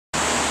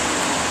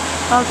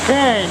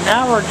Okay,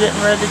 now we're getting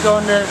ready to go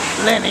into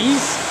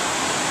Lenny's.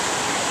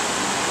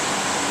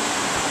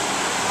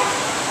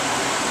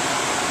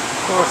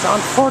 Of course,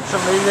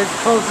 unfortunately, they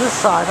closed this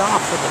side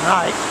off for the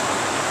night.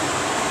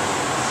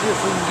 See if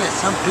we can get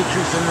some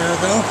pictures in there,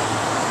 though.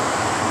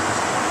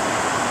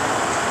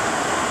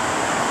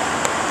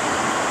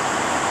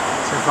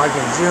 See if I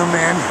can zoom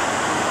in.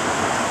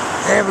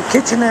 They have a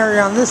kitchen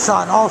area on this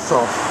side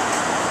also.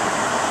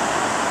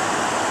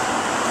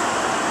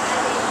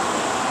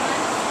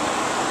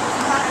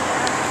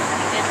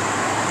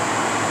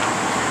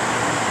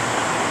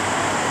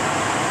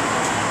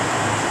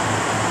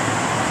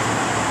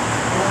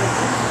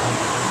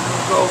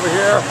 Over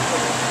here.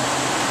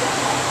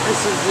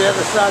 This is the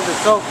other side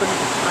that's open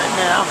right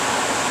now.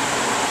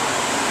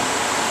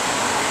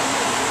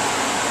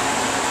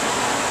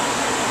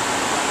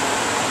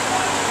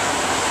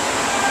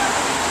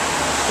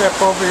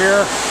 Step over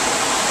here.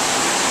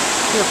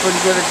 See if we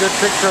can get a good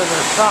picture of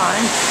their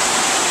sign.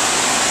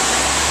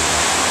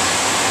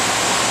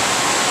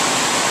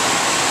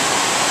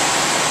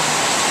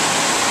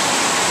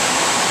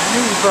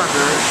 New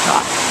burger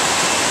shop.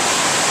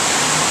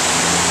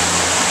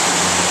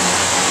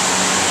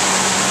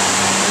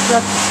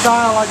 Got the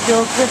style like the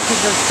old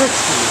 50s and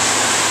 60s.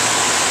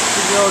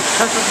 The old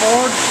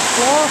checkerboard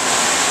floor.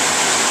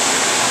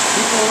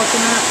 People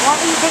looking at, why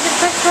are you taking a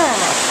picture of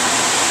us?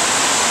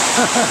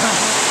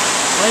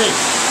 Wait.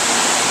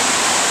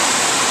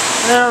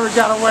 There, we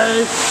got a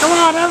wave. Come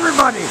on,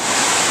 everybody.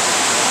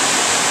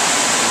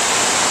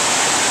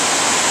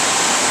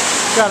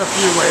 Got a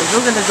few waves.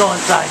 We're going to go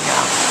inside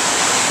now.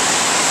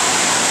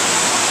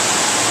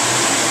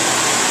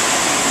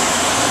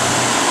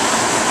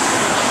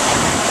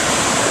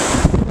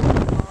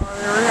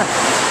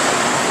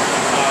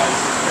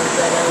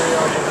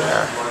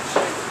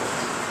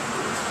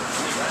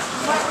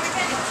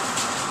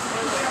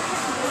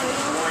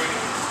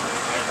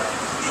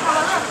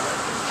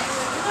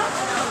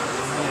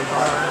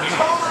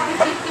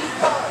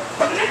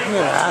 I'm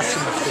going to ask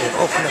them if they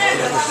open up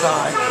the other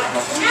side.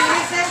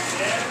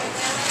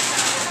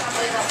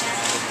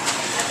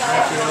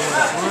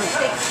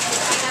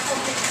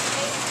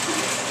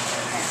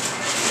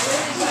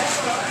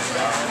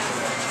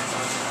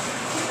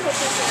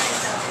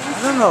 I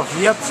don't know if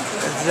Yep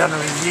has done a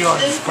review on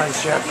this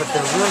place yet, but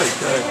they're really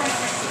good. I'll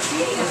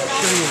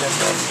show you the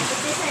menu.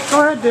 Go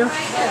ahead, dear.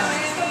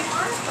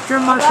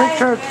 Give my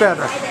picture, it's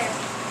better.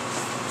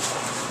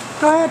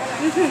 Go ahead.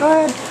 Go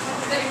ahead.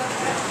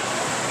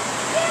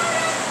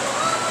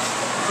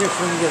 See if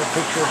we can get a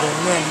picture of their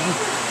menu.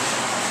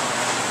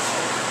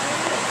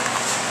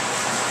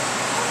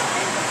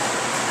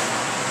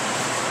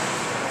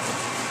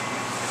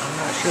 I'm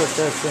not sure if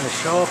that's going to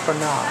show up or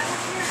not.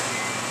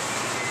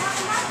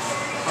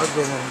 I'll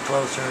get in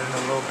closer in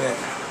a little bit.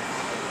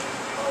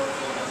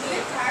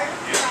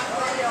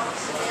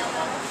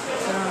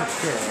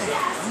 Okay,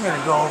 I'm going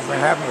to go over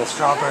and have me a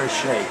strawberry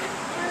shake.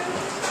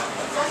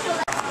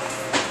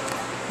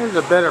 Here's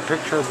a better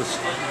picture of the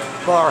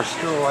bar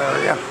stool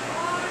area.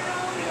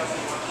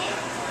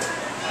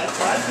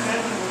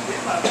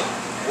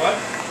 What?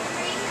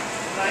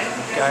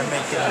 Guy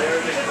making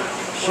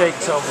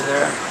shakes over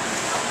there.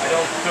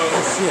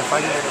 Let's see if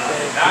I can get a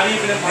big Not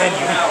even in my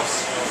own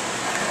house.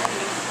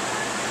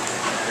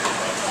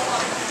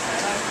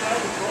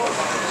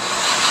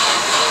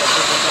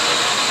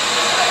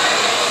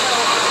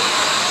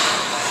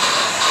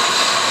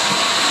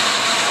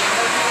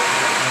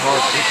 More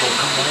people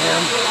coming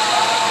in.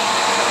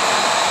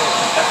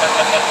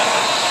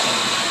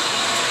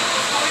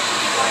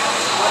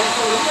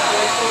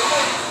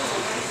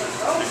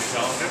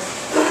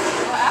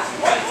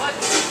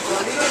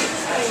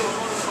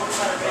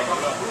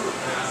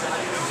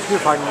 See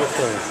if I can get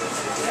the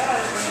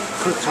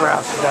cooks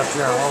rousted up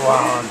here in a little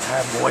while and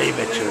have them wave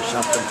at you or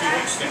something.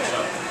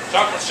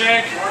 Chocolate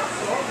shake.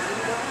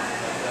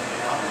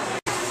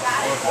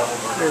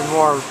 There's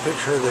more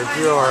picture of the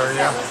grill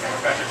area.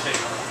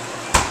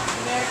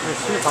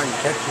 Let's see if I can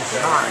catch these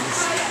signs.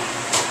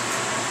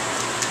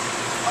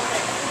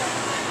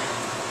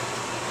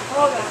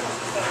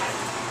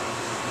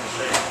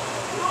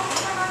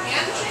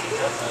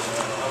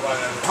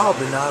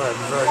 Probably not a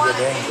very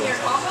good angle.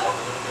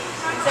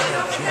 I'm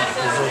going to change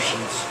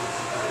positions.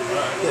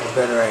 Get a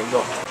better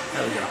angle.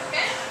 There we go.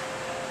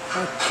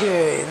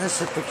 Okay, and this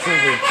is a picture of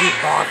the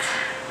jukebox.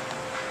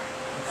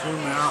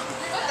 Zoom out.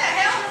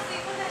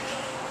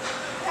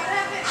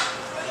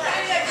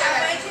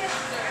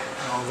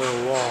 Oh,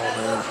 little wall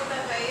there.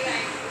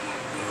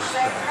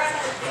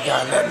 The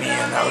guy let me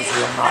in. That was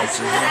real nice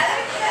of him.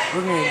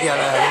 We're going to get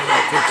out of here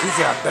real quick. He's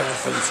got better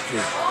things to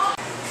do.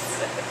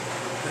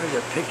 There's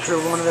a picture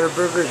of one of their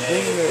burgers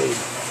being made.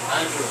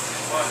 You're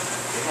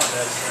my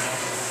best friend.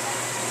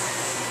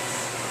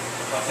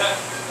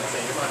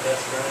 You're my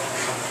best friend.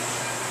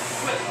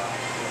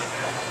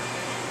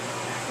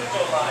 Quit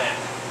your lying.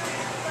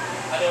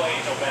 I know I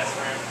ain't your best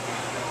friend.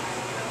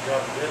 You're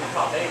really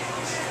top 8.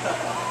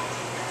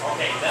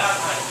 Okay, that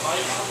I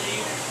might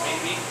believe.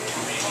 Maybe.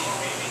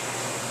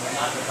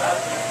 Not the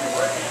best friend you're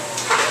working.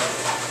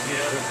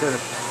 There's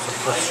some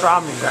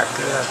pastrami back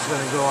there that's going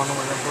to go on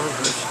with the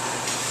burgers.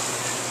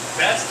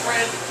 Best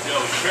friend? No,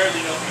 you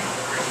barely know me.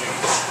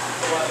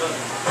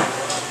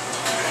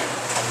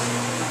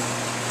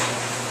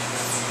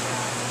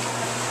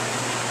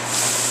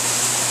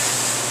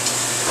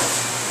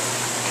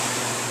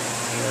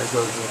 There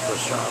goes the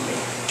pastrami.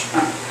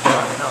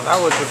 No, that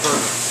was the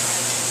burger.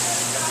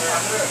 There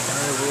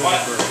was the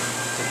burger.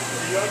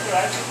 Do you want your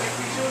ice?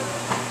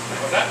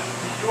 What's that?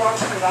 Do you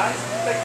want your ice?